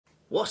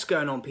What's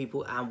going on,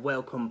 people, and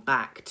welcome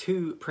back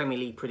to Premier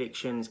League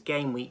predictions,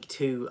 game week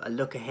 2, a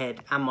look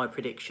ahead and my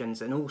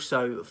predictions. And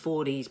also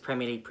for these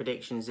Premier League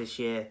predictions this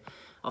year,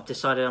 I've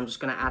decided I'm just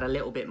going to add a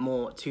little bit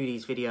more to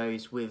these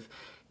videos with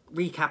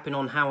recapping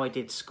on how I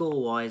did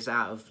score wise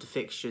out of the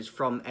fixtures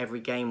from every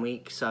game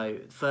week. So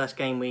first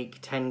game week,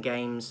 10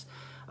 games,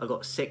 I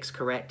got 6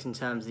 correct in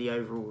terms of the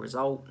overall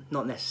result,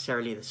 not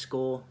necessarily the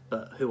score,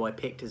 but who I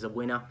picked as a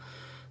winner.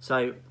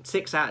 So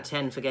 6 out of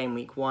 10 for game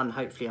week 1.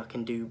 Hopefully I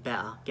can do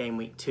better game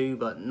week 2,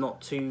 but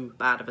not too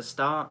bad of a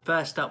start.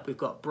 First up, we've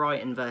got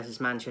Brighton versus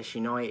Manchester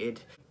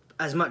United.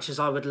 As much as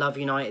I would love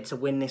United to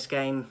win this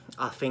game,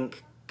 I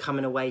think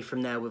coming away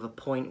from there with a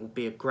point would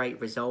be a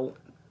great result.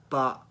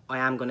 But I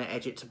am going to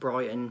edge it to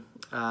Brighton.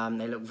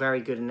 They look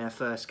very good in their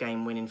first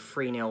game, winning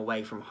 3-0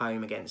 away from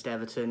home against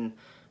Everton.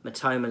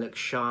 Matoma looks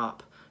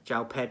sharp.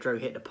 João Pedro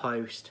hit the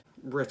post.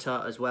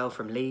 Rutter as well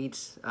from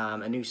Leeds,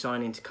 a new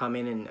signing to come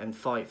in and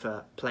fight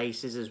for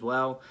places as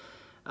well.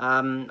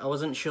 I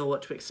wasn't sure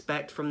what to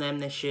expect from them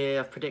this year.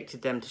 I've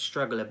predicted them to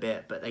struggle a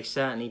bit, but they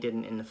certainly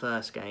didn't in the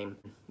first game.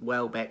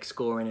 Welbeck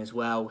scoring as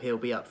well. He'll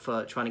be up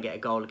for trying to get a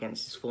goal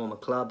against his former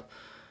club.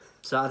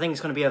 So I think it's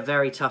going to be a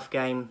very tough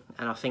game,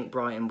 and I think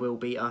Brighton will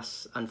beat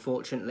us,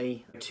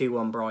 unfortunately.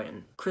 2-1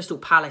 Brighton. Crystal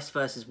Palace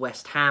versus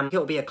West Ham.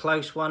 It'll be a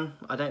close one.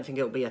 I don't think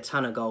it'll be a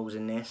ton of goals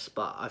in this,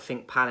 but I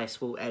think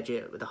Palace will edge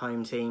it with the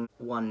home team.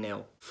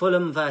 1-0.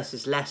 Fulham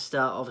versus Leicester.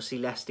 Obviously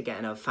Leicester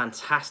getting a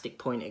fantastic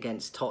point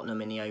against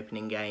Tottenham in the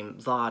opening game.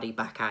 Vardy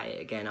back at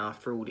it again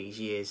after all these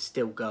years,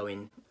 still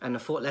going. And I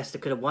thought Leicester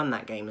could have won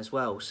that game as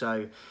well.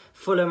 So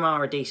Fulham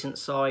are a decent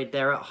side.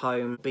 They're at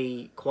home.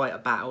 Be quite a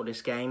battle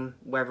this game.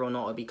 Whether or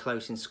not it'll be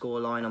close in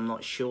scoreline, I'm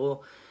not sure.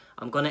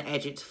 I'm going to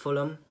edge it to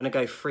Fulham. I'm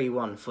going to go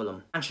 3-1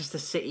 Fulham. Manchester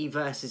City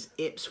versus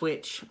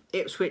Ipswich.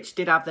 Ipswich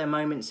did have their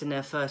moments in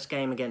their first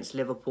game against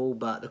Liverpool,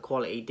 but the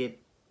quality did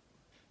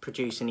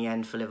produce in the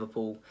end for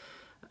Liverpool.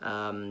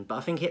 But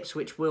I think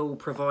Ipswich will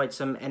provide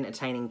some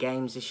entertaining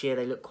games this year.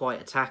 They look quite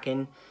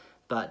attacking,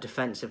 but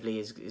defensively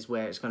is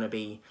where it's going to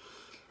be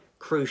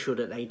crucial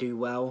that they do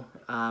well.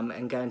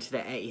 And going to the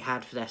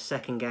Etihad for their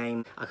second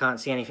game, I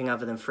can't see anything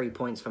other than 3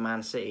 points for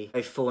Man City.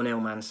 Go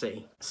 4-0 Man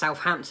City.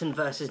 Southampton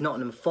versus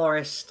Nottingham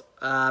Forest.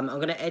 I'm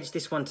going to edge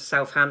this one to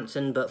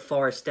Southampton, but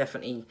Forest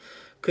definitely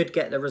could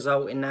get the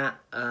result in that.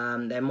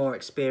 They're more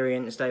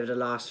experienced over the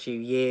last few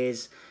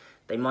years.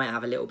 They might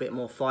have a little bit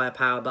more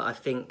firepower, but I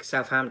think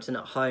Southampton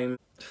at home,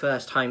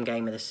 first home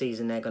game of the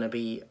season, they're going to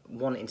be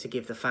wanting to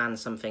give the fans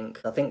something.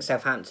 I think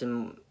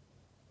Southampton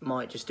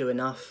might just do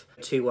enough.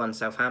 2-1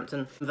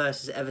 Southampton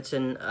versus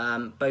Everton.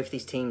 Both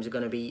these teams are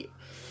going to be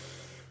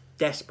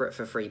desperate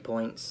for 3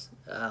 points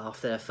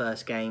after their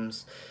first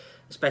games,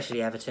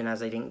 especially Everton,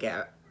 as they didn't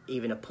get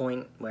even a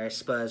point, whereas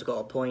Spurs got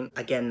a point.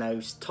 Again,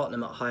 those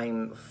Tottenham at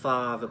home,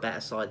 far of a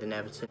better side than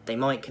Everton. They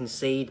might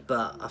concede,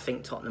 but I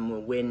think Tottenham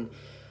will win.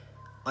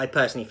 I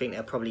personally think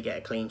they'll probably get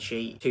a clean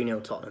sheet.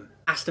 2-0 Tottenham.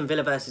 Aston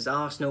Villa versus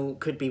Arsenal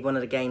could be one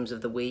of the games of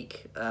the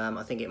week.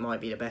 I think it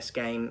might be the best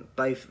game.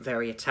 Both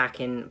very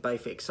attacking,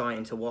 both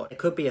exciting to watch. There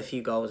could be a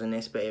few goals in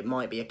this, but it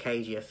might be a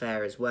cagey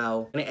affair as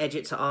well. I'm going to edge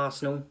it to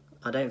Arsenal.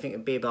 I don't think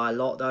it'd be by a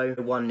lot though.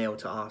 1-0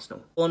 to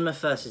Arsenal. Bournemouth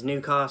versus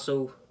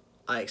Newcastle.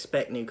 I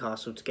expect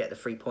Newcastle to get the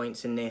 3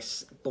 points in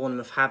this.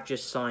 Bournemouth have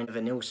just signed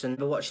Nilsson. I've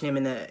been watching him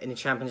in the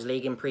Champions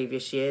League in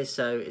previous years,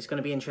 so it's going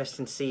to be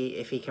interesting to see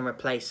if he can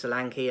replace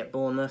Solanke at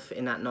Bournemouth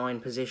in that 9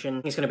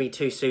 position. It's going to be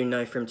too soon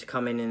though for him to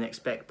come in and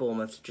expect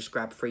Bournemouth to just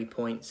grab 3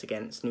 points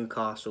against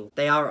Newcastle.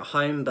 They are at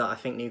home, but I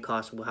think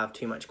Newcastle will have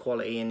too much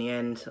quality in the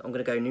end. I'm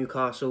going to go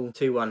Newcastle.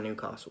 2-1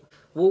 Newcastle.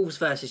 Wolves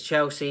versus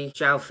Chelsea.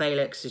 João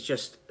Felix has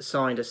just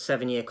signed a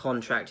 7-year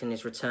contract in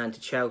his return to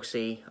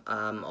Chelsea.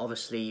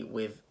 Obviously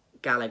with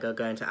Gallagher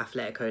going to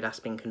Atletico,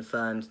 that's been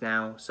confirmed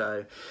now,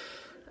 so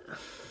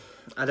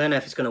I don't know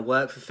if it's going to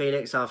work for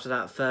Felix after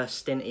that first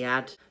stint he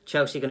had.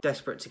 Chelsea are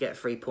desperate to get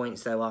 3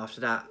 points though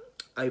after that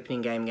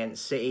opening game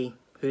against City,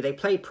 who they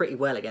played pretty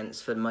well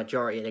against for the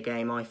majority of the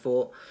game, I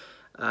thought.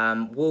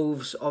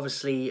 Wolves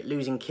obviously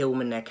losing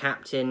Kilman, their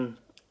captain,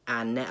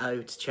 and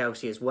Neto to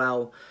Chelsea as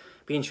well.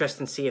 Be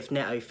interesting to see if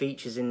Neto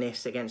features in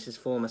this against his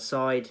former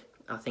side.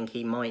 I think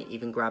he might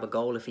even grab a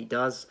goal if he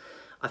does.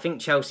 I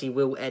think Chelsea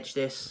will edge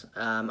this.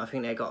 I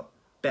think they've got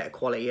better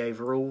quality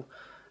overall,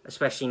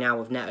 especially now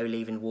with Neto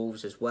leaving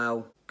Wolves as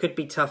well. Could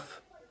be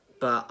tough,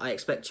 but I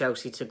expect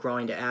Chelsea to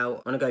grind it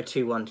out. I'm going to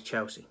go 2-1 to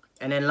Chelsea.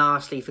 And then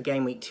lastly, for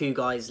game week 2,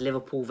 guys,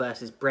 Liverpool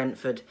versus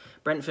Brentford.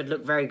 Brentford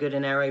looked very good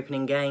in their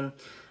opening game,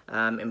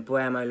 and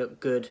Mbeumo looked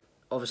good.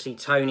 Obviously,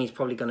 Tony's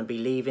probably going to be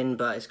leaving,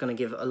 but it's going to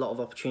give a lot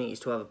of opportunities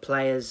to other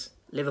players.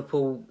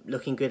 Liverpool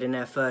looking good in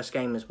their first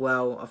game as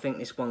well. I think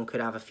this one could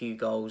have a few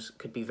goals.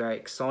 Could be very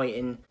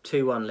exciting.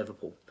 2-1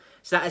 Liverpool.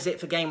 So that is it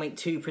for game week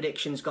 2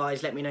 predictions,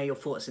 guys. Let me know your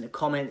thoughts in the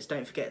comments.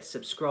 Don't forget to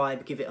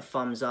subscribe, give it a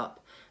thumbs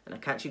up, and I'll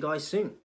catch you guys soon.